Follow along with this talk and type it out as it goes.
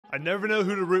I never know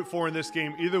who to root for in this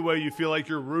game. Either way, you feel like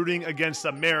you're rooting against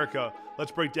America.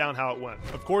 Let's break down how it went.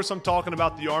 Of course, I'm talking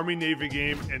about the Army-Navy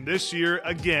game, and this year,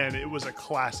 again, it was a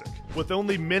classic. With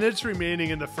only minutes remaining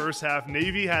in the first half,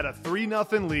 Navy had a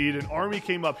 3-0 lead, and Army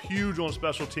came up huge on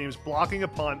special teams, blocking a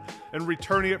punt and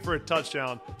returning it for a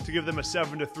touchdown to give them a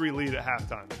 7-3 lead at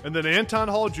halftime. And then Anton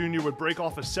Hall Jr. would break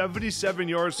off a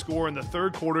 77-yard score in the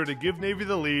third quarter to give Navy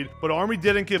the lead, but Army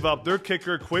didn't give up. Their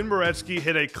kicker, Quinn Moretsky,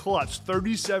 hit a clutch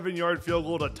 37-yard field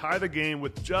goal to tie the game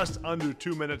with just under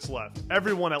 2 minutes left.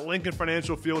 Everyone at Lincoln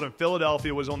Financial Field in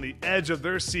Philadelphia was on the edge of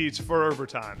their seats for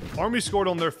overtime. Army scored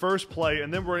on their first play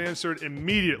and then were answered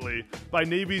immediately by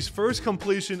Navy's first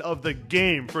completion of the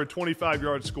game for a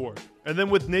 25-yard score. And then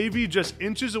with Navy just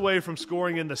inches away from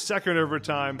scoring in the second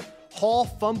overtime, Hall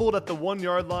fumbled at the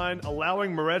 1-yard line,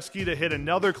 allowing Moretsky to hit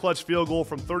another clutch field goal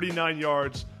from 39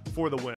 yards for the win.